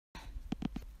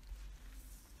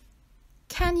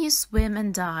Can you swim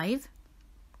and dive?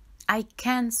 I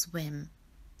can swim,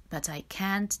 but I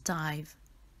can't dive.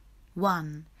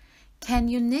 1. Can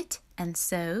you knit and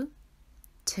sew?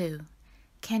 2.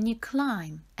 Can you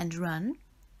climb and run?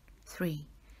 3.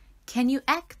 Can you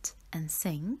act and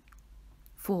sing?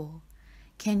 4.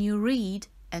 Can you read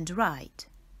and write?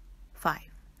 5.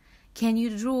 Can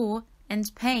you draw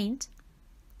and paint?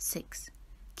 6.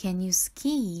 Can you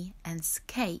ski and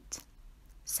skate?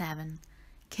 7.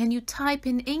 Can you type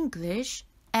in English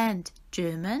and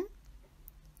German?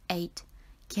 8.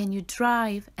 Can you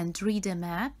drive and read a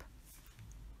map?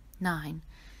 9.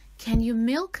 Can you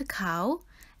milk a cow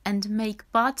and make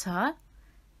butter?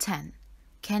 10.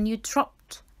 Can you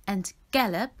trot and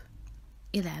gallop?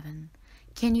 11.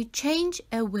 Can you change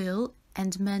a wheel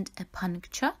and mend a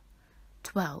puncture?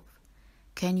 12.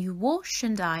 Can you wash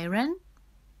and iron?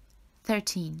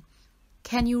 13.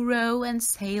 Can you row and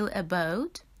sail a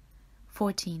boat?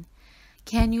 14.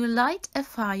 Can you light a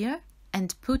fire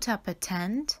and put up a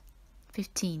tent?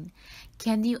 15.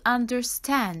 Can you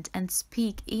understand and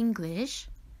speak English?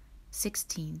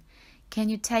 16. Can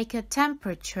you take a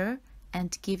temperature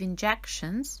and give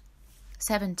injections?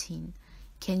 17.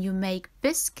 Can you make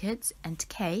biscuits and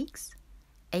cakes?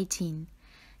 18.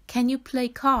 Can you play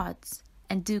cards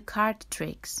and do card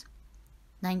tricks?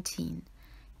 19.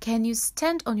 Can you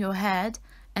stand on your head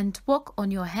and walk on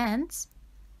your hands?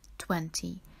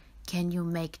 20. Can you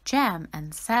make jam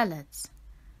and salads?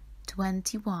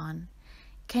 21.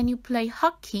 Can you play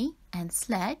hockey and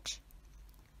sledge?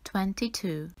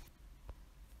 22.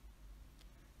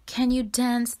 Can you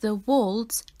dance the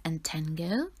waltz and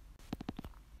tango?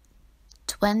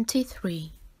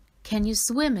 23. Can you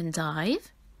swim and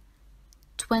dive?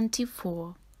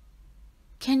 24.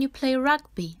 Can you play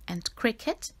rugby and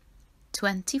cricket?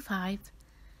 25.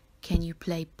 Can you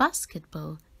play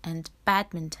basketball and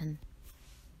badminton?